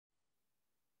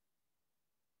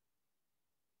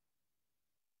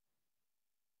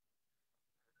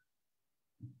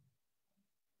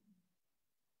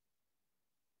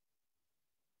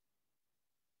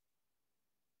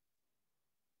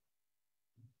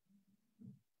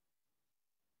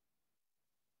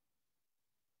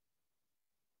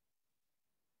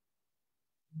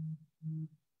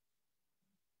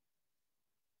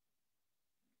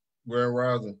Grand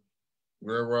Rising.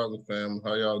 Grand Rising family.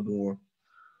 How y'all doing?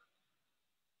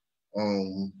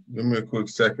 Give me a quick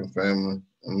second, family.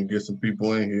 Let me get some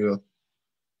people in here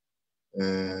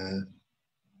and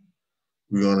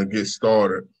we're gonna get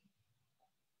started.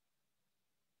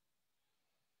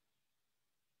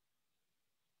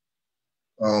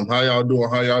 How y'all doing?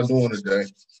 How y'all doing today?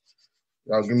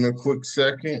 Y'all give me a quick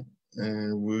second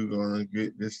and we're gonna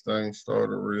get this thing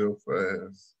started real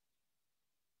fast.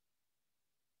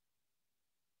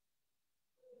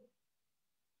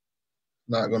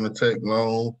 Not gonna take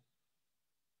long.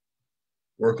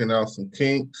 Working out some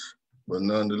kinks, but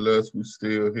nonetheless, we're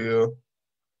still here.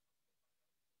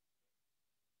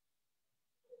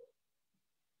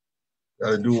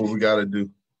 Gotta do what we gotta do.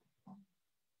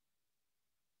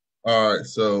 All right,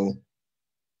 so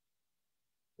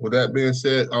with that being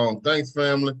said, thanks,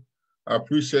 family. I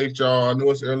appreciate y'all. I know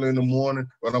it's early in the morning,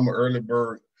 but I'm an early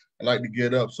bird. I like to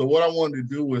get up. So what I wanted to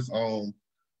do is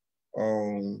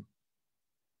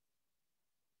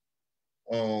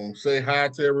say hi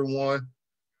to everyone.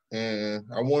 And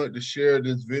I wanted to share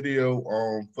this video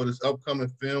for this upcoming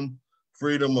film,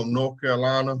 Freedom of North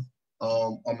Carolina.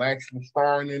 I'm actually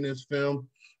starring in this film,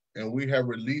 and we have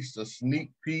released a sneak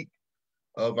peek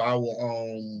of our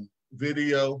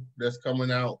video that's coming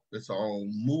out. It's a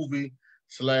movie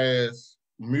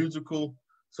 / musical.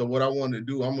 So what I want to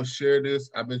do, I'm gonna share this.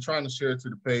 I've been trying to share it to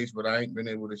the page, but I ain't been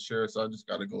able to share it, so I just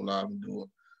gotta go live and do it.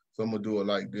 So I'm gonna do it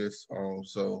like this.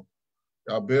 So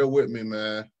y'all bear with me,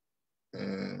 man.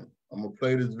 And I'm gonna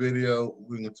play this video.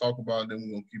 We're gonna talk about it, then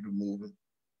we're gonna keep it moving.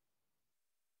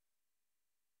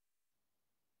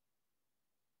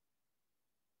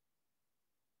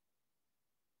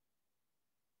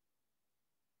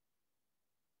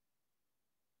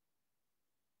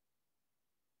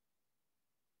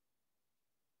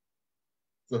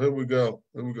 So here we go.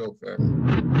 Here we go,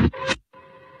 family.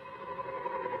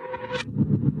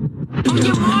 On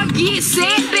your mark, get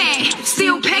set back.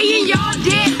 Still paying y'all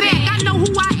debt back. I know who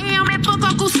I am and fuck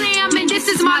Uncle Sam, and this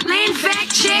is my land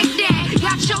fact. Check that.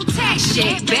 Got your tax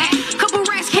check back. Couple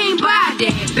racks came by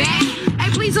that back. Hey,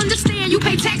 please understand, you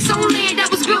pay tax on land that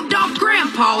was built off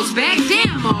grandpa's back.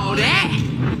 Damn all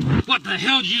that. What the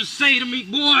hell did you say to me,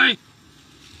 boy?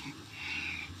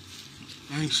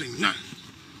 I ain't saying nothing.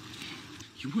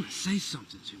 You want to say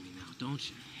something to me now, don't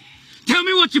you? Tell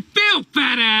me what you feel,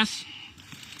 fat ass!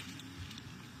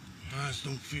 My eyes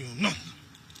don't feel nothing.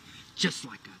 Just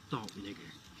like I thought, nigger.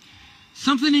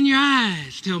 Something in your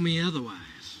eyes tell me otherwise.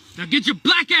 Now get your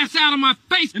black ass out of my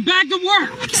face and back to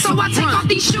work! So I take off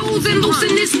these shoes and loosen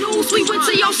this noose. We went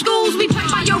to your schools, we play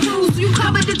by your rules. You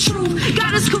covered the truth,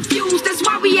 got us confused. That's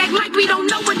why we act like we don't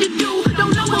know what to do.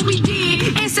 Don't know what we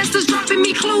did. Ancestors dropping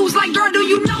me clues like, girl, do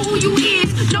you know who you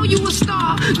is? Know you a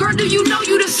star. Girl, do you know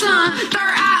you the sun?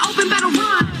 Third eye open, better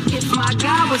run. If my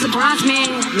God was a bronze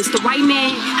man, Mr. White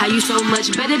Man, how you so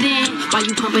much better than? Why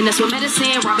you pumping us with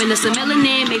medicine, robbing us of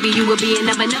melanin? Maybe you would be in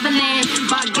Neverland.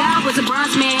 My God was a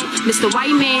bronze man, Mr.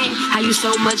 White Man, how you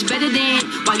so much better than?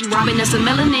 Why you robbing us of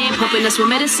melanin, pumping us with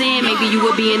medicine? Maybe you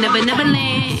would be in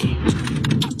Neverland.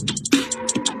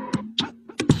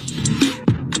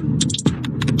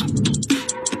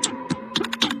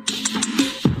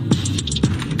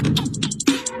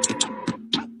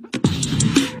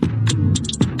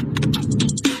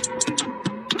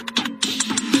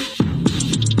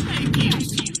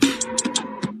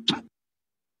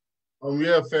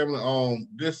 Yeah, family.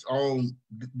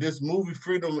 This movie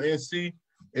Freedom NC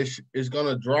is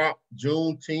gonna drop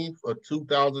Juneteenth of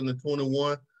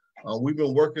 2021. We've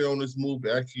been working on this movie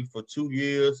actually for 2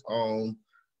 years.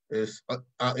 It's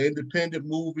an independent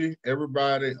movie.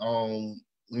 Everybody,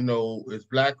 is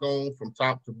black owned from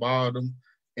top to bottom,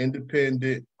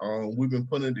 independent. We've been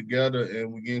putting it together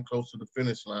and we're getting close to the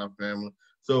finish line, family.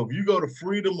 So if you go to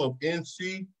Freedom of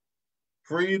NC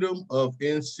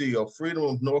or Freedom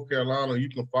of North Carolina, you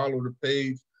can follow the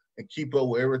page and keep up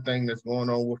with everything that's going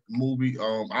on with the movie.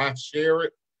 I share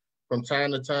it from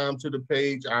time to time to the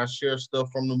page. I share stuff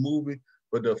from the movie,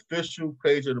 but the official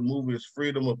page of the movie is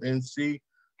Freedom of NC.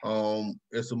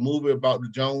 It's a movie about the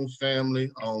Jones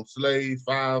family, slaves,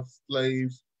 5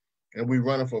 slaves, and we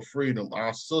running for freedom.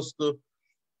 Our sister,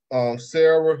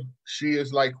 Sarah, she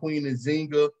is like Queen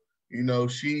Nzinga. You know,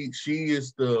 she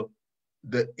is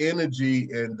the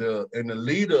energy and the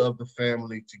leader of the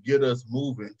family to get us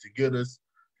moving, to get us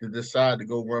to decide to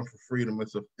go run for freedom.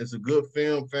 It's a good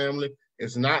film, family.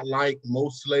 It's not like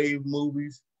most slave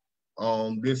movies.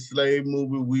 This slave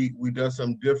movie, we done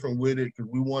something different with it because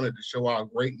we wanted to show our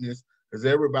greatness, because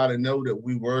everybody know that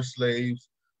we were slaves,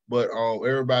 but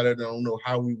everybody don't know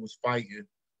how we was fighting.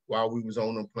 while we was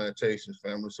on them plantations,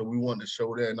 family. So we wanted to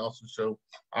show that and also show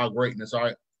our greatness. All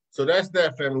right. So that's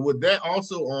that, family. With that,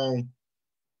 also,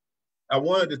 I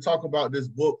wanted to talk about this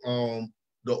book,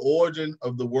 The Origin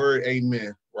of the Word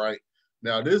Amen, right?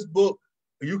 Now, this book,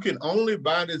 you can only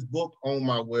buy this book on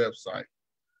my website.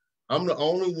 I'm the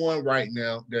only one right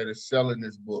now that is selling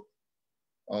this book.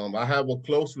 I have a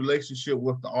close relationship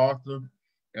with the author,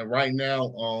 and right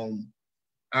now,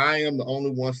 I am the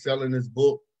only one selling this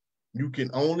book. You can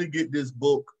only get this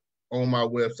book on my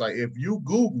website. If you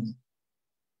Google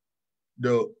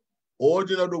The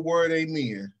Origin of the Word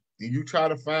Amen, and you try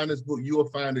to find this book, you will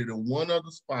find it in one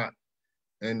other spot.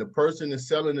 And the person is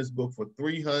selling this book for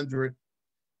 $333.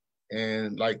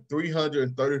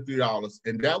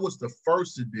 And that was the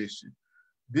first edition.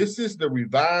 This is the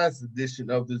revised edition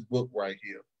of this book right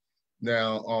here.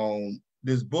 Now,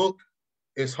 this book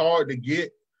is hard to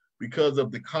get because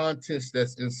of the contents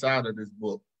that's inside of this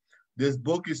book. This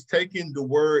book is taking the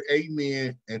word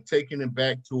amen and taking it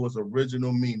back to its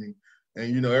original meaning.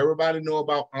 And, you know, everybody know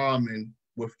about Amen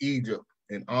with Egypt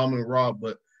and Amen Ra,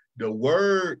 but the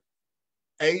word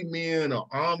amen or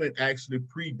Amen actually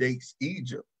predates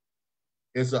Egypt.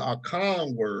 It's an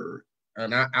Akan word,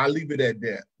 and I leave it at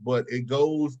that. But it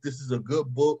goes, this is a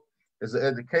good book. It's an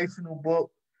educational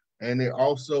book, and it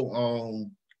also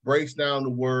breaks down the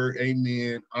word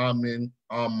amen, amen,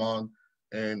 aman,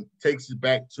 and takes it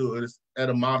back to its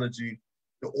etymology,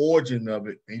 the origin of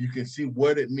it, and you can see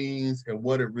what it means and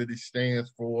what it really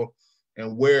stands for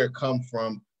and where it comes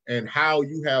from and how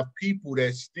you have people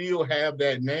that still have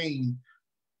that name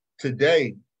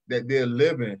today, that they're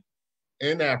living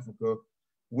in Africa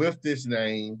with this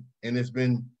name, and it's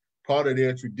been part of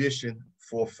their tradition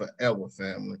for forever,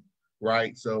 family,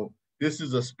 right? So this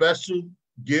is a special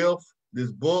gift.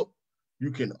 This book,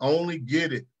 you can only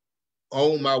get it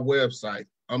on my website.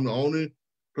 I'm the only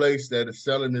place that is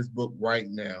selling this book right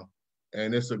now,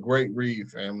 and it's a great read,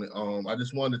 family. I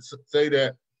just wanted to say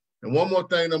that. And one more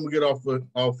thing I'm gonna get off it.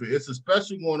 It's a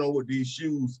special going on with these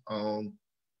shoes.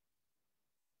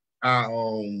 I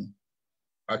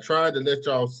tried to let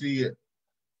y'all see it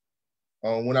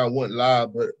when I went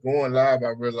live, but going live, I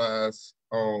realized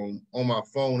on my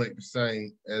phone ain't the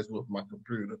same as with my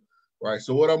computer, right?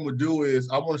 So what I'm gonna do is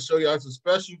I want to show y'all some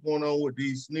special going on with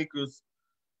these sneakers.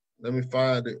 Let me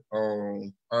find it.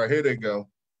 All right, here they go.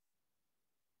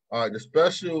 All right, the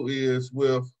special is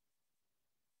with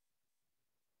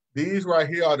these right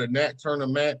here are the Nat Turner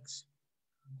Max.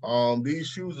 These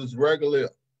shoes is regularly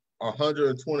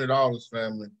 $120,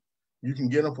 family. You can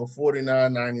get them for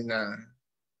 $49.99.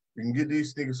 You can get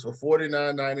these sneakers for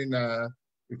 $49.99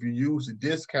 if you use the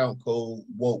discount code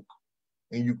WOKE.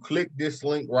 And you click this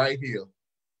link right here.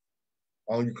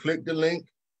 You click the link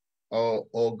or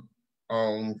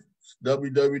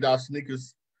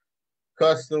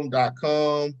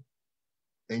www.sneakerscustom.com,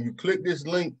 and you click this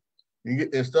link. You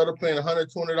get, instead of paying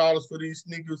 $120 for these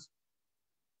sneakers,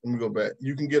 let me go back.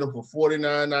 You can get them for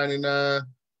 $49.99.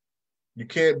 You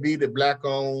can't beat it, black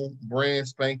owned, brand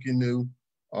spanking new,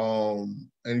 and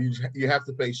you have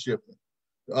to pay shipping.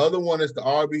 The other one is the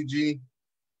RBG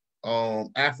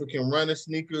African runner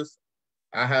sneakers.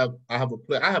 I have a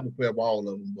pair of all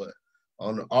of them, but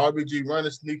on the RBG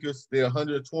runner sneakers, they're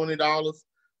 $120.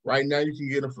 Right now, you can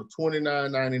get them for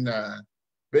 $29.99.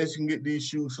 Basically, you can get these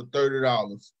shoes for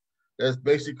 $30. That's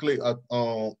basically a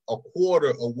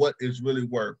quarter of what it's really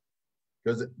worth,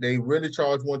 because they really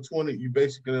charge $120. You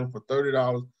basically get them for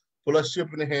 $30 plus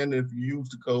shipping and handling if you use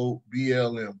the code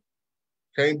BLM.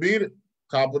 Can't beat it.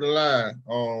 Top of the line.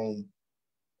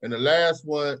 And the last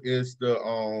one is the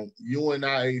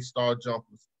UNIA Star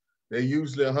Jumpers. They're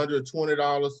usually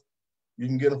 $120. You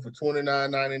can get them for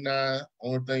 $29.99.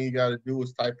 Only thing you got to do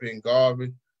is type in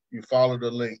Garvey. You follow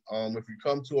the link. If you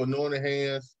come to Anointed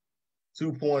Hands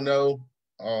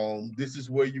 2.0, this is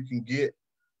where you can get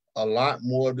a lot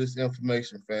more of this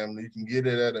information, family. You can get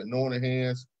it at Anointed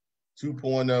Hands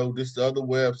 2.0. This is the other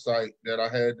website that I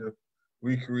had to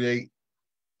recreate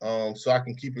so I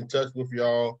can keep in touch with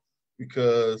y'all,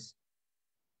 because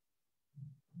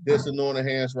this Anointed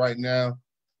Hands right now,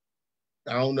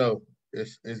 I don't know.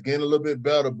 It's getting a little bit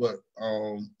better, but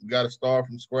we got to start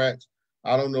from scratch.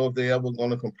 I don't know if they ever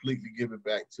going to completely give it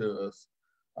back to us.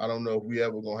 I don't know if we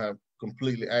ever going to have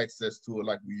completely access to it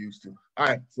like we used to. All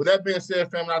right. With that being said,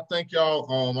 family, I thank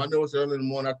y'all. I know it's early in the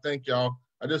morning. I thank y'all.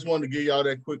 I just wanted to give y'all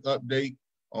that quick update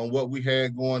on what we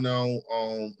had going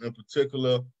on in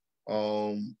particular.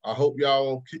 I hope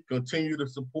y'all continue to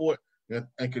support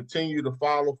and continue to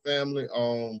follow, family.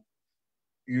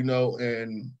 You know,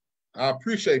 and I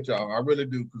appreciate y'all. I really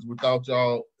do, because without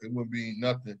y'all, it wouldn't be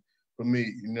nothing. for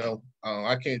me. You know,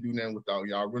 I can't do nothing without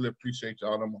y'all. I really appreciate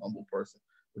y'all. I'm a humble person.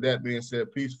 With that being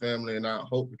said, peace, family, and I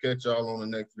hope to catch y'all on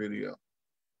the next video.